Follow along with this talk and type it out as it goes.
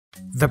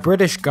The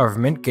British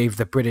government gave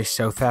the British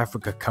South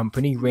Africa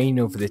Company reign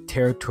over the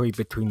territory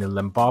between the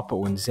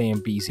Limpopo and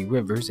Zambezi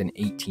rivers in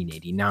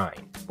 1889,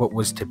 what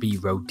was to be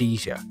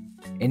Rhodesia.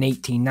 In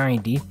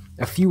 1890,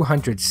 a few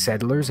hundred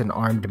settlers and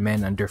armed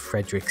men under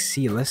Frederick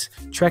Sealis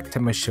trekked to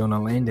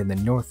Mashonaland in the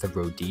north of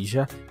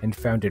Rhodesia and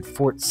founded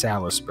Fort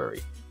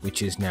Salisbury,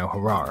 which is now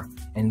Harar,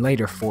 and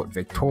later Fort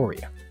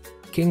Victoria.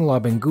 King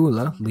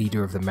Lobengula,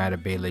 leader of the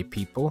Matabele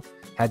people,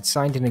 had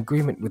signed an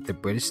agreement with the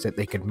British that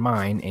they could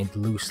mine and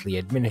loosely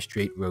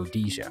administrate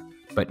Rhodesia,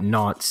 but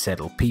not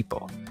settle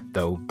people,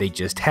 though they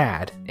just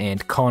had,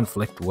 and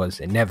conflict was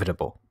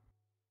inevitable.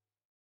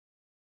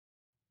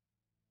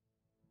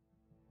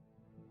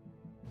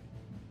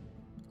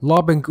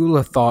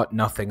 Lobengula thought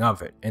nothing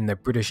of it, and the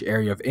British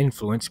area of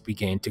influence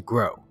began to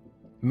grow.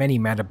 Many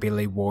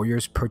Matabele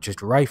warriors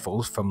purchased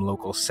rifles from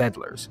local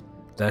settlers.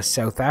 The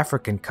South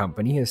African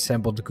Company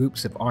assembled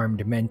groups of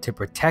armed men to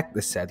protect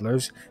the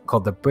settlers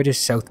called the British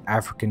South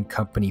African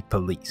Company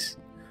Police.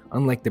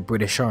 Unlike the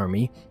British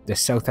Army, the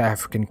South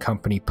African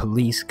Company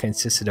Police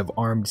consisted of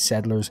armed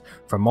settlers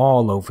from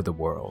all over the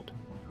world.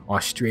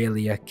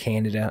 Australia,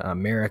 Canada,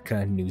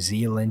 America, New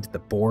Zealand, the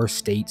Boer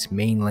States,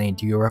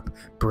 mainland Europe,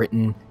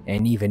 Britain,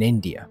 and even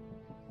India.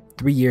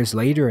 3 years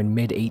later, in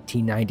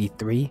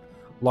mid-1893,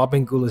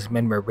 Lobengula's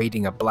men were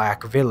raiding a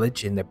black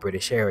village in the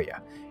British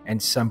area, and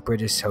some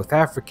British South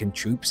African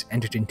troops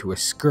entered into a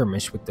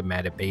skirmish with the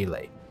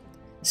Matabele.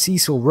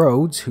 Cecil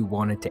Rhodes, who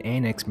wanted to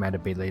annex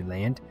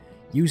Matabeleland,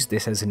 used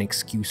this as an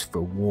excuse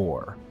for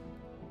war.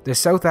 The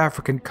South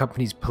African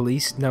Company's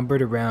police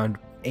numbered around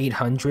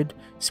 800,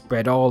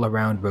 spread all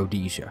around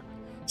Rhodesia.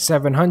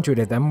 700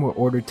 of them were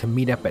ordered to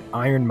meet up at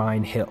Iron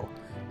Mine Hill,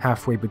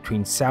 halfway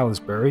between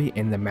Salisbury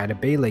and the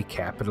Matabele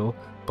capital,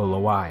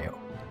 Bulawayo.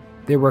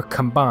 They were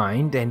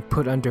combined and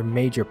put under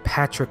Major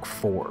Patrick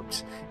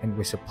Forbes, and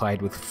were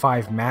supplied with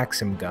 5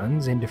 Maxim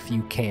guns and a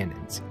few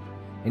cannons.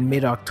 In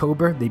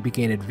mid-October, they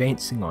began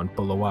advancing on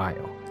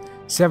Bulawayo.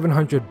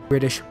 700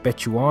 British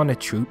Bechuana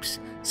troops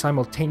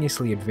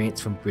simultaneously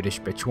advanced from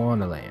British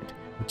Bechuanaland,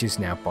 which is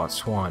now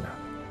Botswana.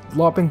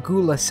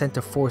 Lobengula sent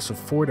a force of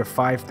 4,000 to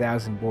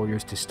 5,000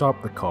 warriors to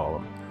stop the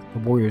column. The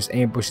warriors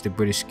ambushed the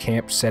British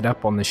camp set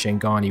up on the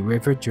Shangani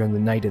River during the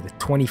night of the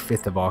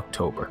 25th of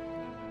October.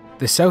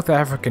 The South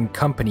African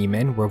Company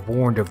men were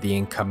warned of the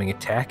incoming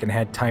attack and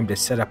had time to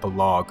set up a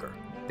laager.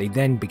 They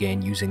then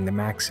began using the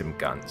Maxim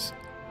guns.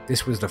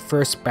 This was the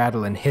first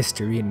battle in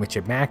history in which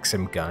a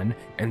Maxim gun,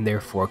 and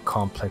therefore a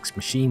complex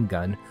machine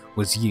gun,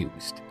 was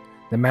used.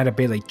 The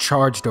Matabele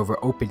charged over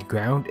open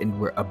ground and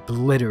were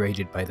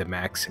obliterated by the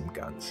Maxim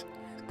guns.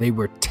 They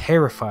were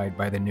terrified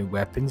by the new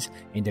weapons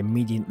and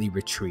immediately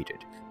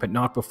retreated, but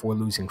not before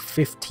losing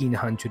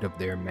 1,500 of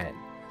their men.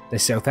 The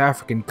South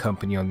African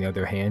Company, on the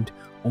other hand,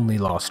 only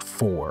lost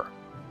 4.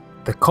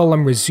 The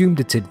column resumed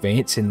its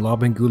advance, and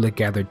Lobengula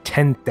gathered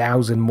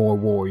 10,000 more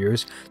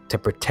warriors to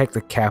protect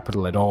the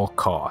capital at all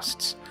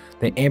costs.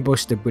 They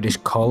ambushed the British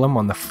column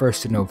on the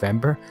 1st of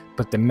November,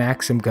 but the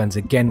Maxim guns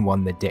again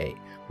won the day,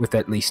 with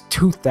at least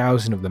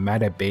 2,000 of the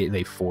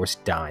Matabele force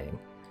dying.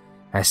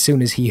 As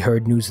soon as he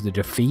heard news of the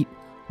defeat,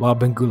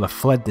 Lobengula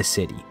fled the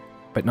city,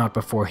 but not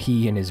before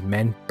he and his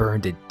men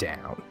burned it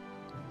down.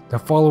 The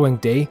following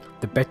day,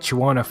 the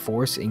Bechuana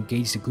force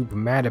engaged a group of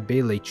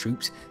Matabele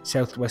troops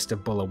southwest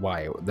of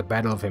Bulawayo at the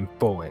Battle of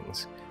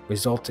Mpoings,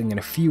 resulting in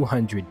a few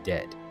hundred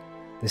dead.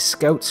 The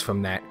scouts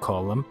from that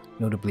column,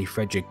 notably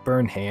Frederick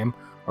Burnham,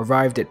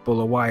 arrived at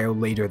Bulawayo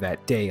later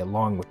that day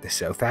along with the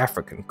South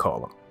African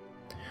column.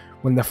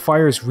 When the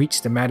fires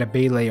reached the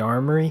Matabele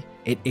armory,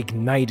 it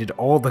ignited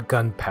all the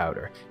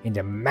gunpowder, and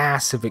a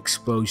massive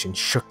explosion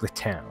shook the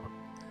town.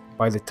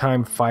 By the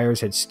time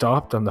fires had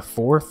stopped on the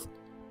 4th,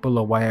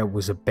 Bulawayo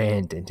was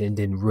abandoned and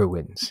in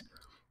ruins.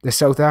 The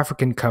South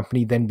African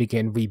Company then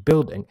began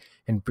rebuilding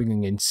and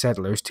bringing in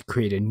settlers to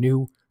create a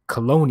new,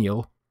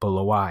 colonial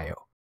Bulawayo.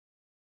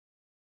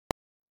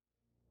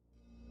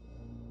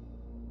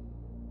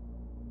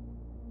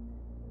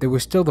 There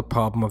was still the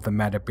problem of the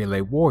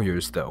Matabele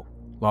warriors, though.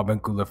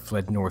 Lobengula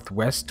fled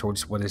northwest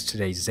towards what is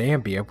today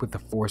Zambia with a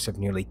force of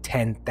nearly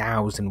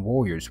 10,000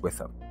 warriors with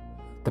him.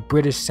 The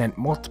British sent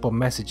multiple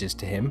messages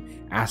to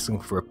him asking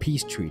for a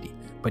peace treaty,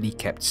 but he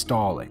kept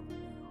stalling.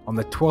 On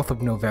the 12th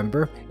of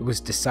November, it was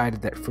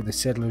decided that for the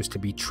settlers to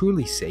be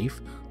truly safe,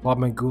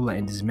 Lobengula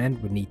and his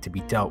men would need to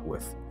be dealt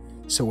with.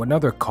 So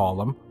another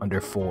column,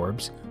 under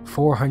Forbes,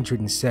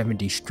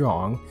 470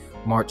 strong,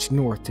 marched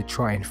north to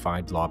try and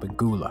find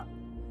Lobengula.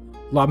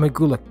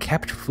 Lobengula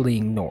kept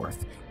fleeing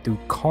north, through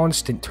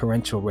constant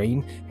torrential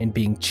rain and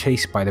being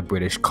chased by the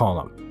British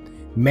column.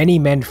 Many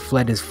men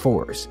fled his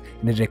force,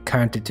 and it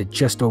accounted to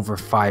just over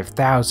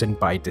 5,000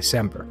 by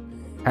December.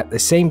 At the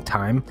same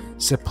time,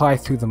 supply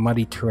through the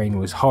muddy terrain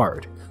was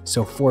hard,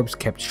 so Forbes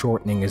kept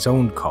shortening his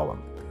own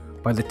column.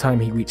 By the time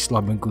he reached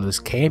Lobengula's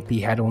camp,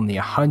 he had only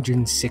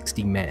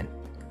 160 men.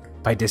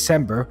 By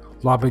December,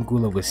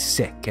 Lobengula was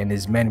sick and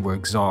his men were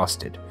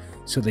exhausted,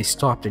 so they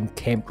stopped and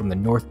camped on the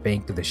north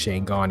bank of the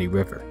Shangani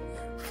River.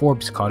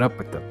 Forbes caught up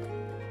with them.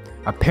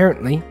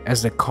 Apparently,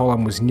 as the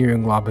column was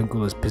nearing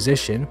Lobengula's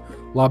position,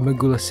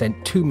 Lobengula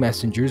sent 2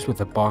 messengers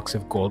with a box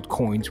of gold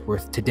coins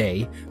worth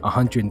today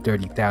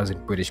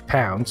 130,000 British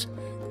pounds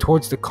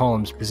towards the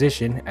column's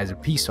position as a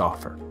peace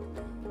offer.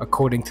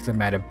 According to the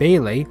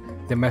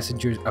Matabele, the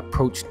messengers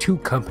approached 2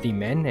 company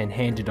men and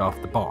handed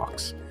off the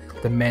box.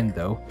 The men,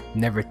 though,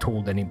 never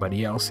told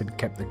anybody else and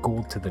kept the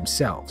gold to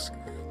themselves.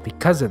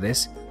 Because of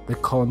this, the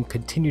column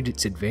continued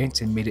its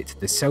advance and made it to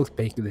the south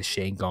bank of the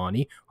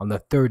Shangani on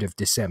the 3rd of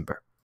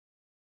December.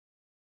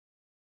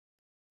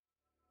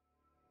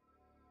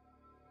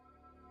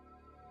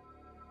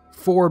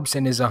 Forbes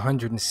and his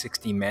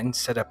 160 men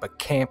set up a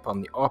camp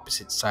on the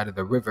opposite side of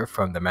the river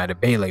from the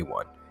Matabele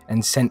one,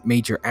 and sent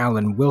Major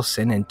Allen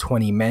Wilson and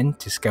 20 men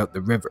to scout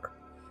the river.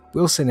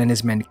 Wilson and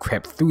his men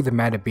crept through the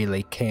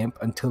Matabele camp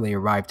until they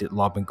arrived at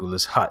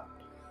Lobengula's hut.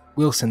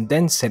 Wilson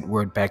then sent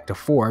word back to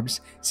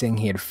Forbes saying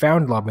he had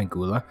found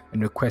Lobengula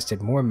and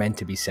requested more men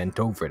to be sent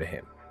over to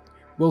him.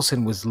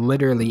 Wilson was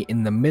literally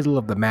in the middle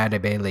of the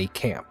Matabele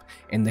camp,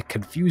 and the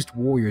confused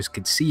warriors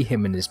could see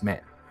him and his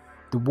men.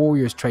 The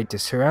warriors tried to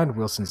surround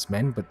Wilson's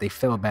men, but they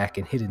fell back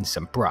and hid in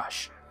some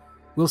brush.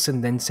 Wilson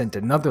then sent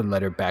another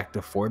letter back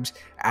to Forbes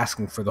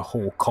asking for the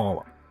whole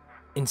column.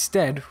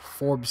 Instead,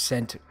 Forbes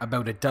sent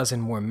about a dozen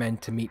more men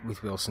to meet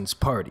with Wilson's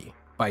party.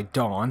 By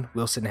dawn,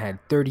 Wilson had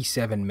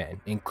 37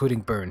 men,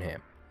 including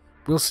Burnham.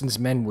 Wilson's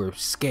men were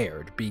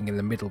scared, being in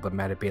the middle of the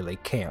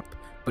Matabele camp,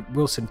 but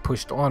Wilson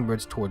pushed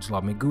onwards towards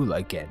Lobengula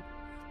again.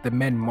 The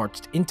men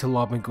marched into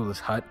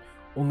Lobengula's hut,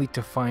 only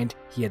to find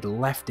he had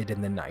left it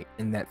in the night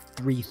and that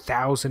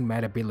 3,000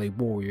 Matabele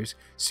warriors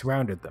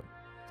surrounded them.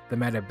 The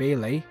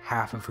Matabele,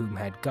 half of whom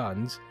had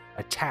guns,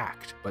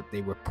 attacked, but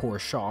they were poor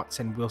shots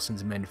and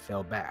Wilson's men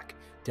fell back,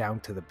 down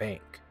to the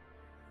bank.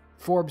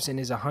 Forbes and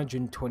his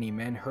 120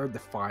 men heard the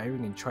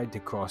firing and tried to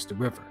cross the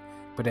river,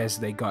 but as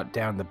they got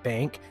down the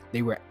bank,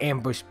 they were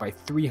ambushed by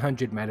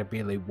 300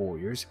 Matabele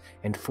warriors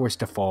and forced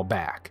to fall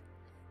back.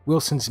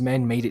 Wilson's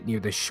men made it near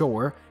the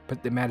shore,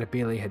 but the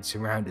Matabele had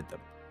surrounded them.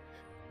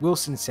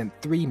 Wilson sent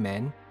 3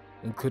 men,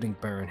 including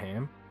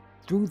Burnham,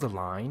 through the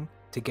line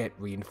to get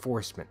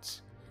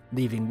reinforcements,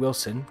 leaving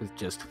Wilson with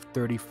just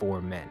 34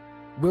 men.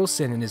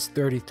 Wilson and his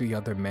 33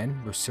 other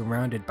men were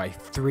surrounded by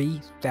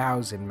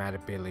 3,000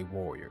 Matabele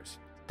warriors.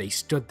 They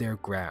stood their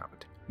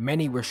ground.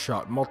 Many were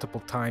shot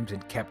multiple times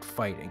and kept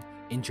fighting,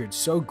 injured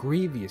so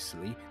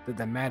grievously that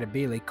the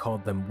Matabele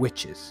called them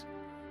witches.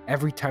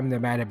 Every time the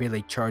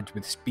Matabele charged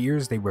with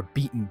spears, they were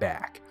beaten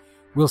back.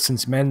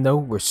 Wilson's men, though,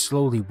 were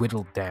slowly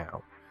whittled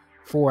down.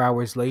 4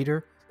 hours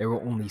later, there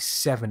were only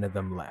 7 of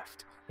them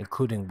left,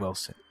 including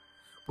Wilson.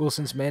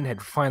 Wilson's men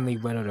had finally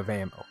run out of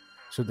ammo,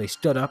 so they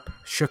stood up,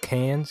 shook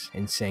hands,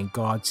 and sang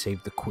 "God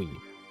Save the Queen."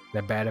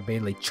 The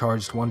Matabele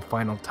charged one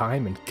final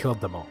time and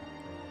killed them all.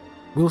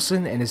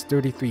 Wilson and his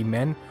 33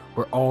 men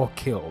were all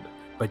killed,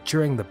 but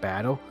during the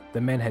battle,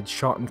 the men had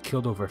shot and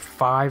killed over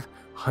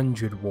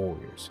 500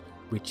 warriors,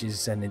 which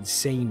is an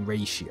insane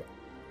ratio.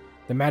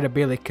 The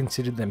Matabele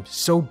considered them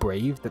so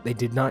brave that they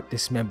did not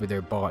dismember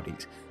their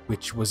bodies,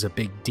 which was a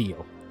big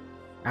deal.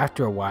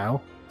 After a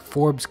while,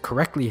 Forbes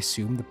correctly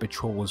assumed the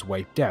patrol was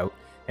wiped out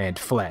and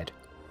fled.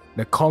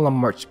 The column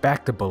marched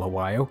back to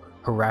Bulawayo,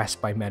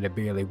 harassed by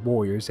Matabele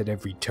warriors at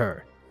every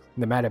turn.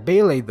 The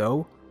Matabele,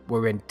 though,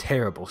 were in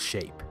terrible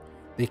shape.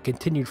 They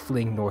continued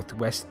fleeing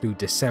northwest through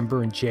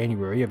December and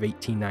January of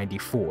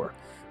 1894,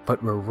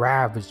 but were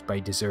ravaged by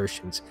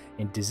desertions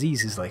and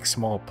diseases like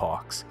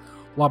smallpox.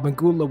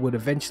 Lobengula would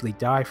eventually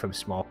die from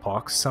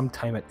smallpox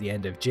sometime at the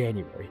end of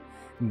January,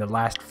 and the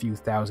last few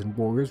thousand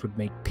warriors would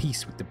make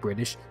peace with the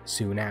British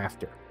soon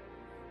after.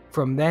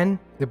 From then,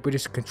 the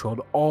British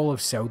controlled all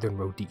of southern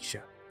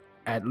Rhodesia,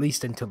 at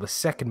least until the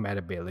Second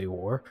Matabele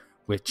War,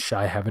 which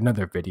I have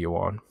another video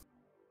on.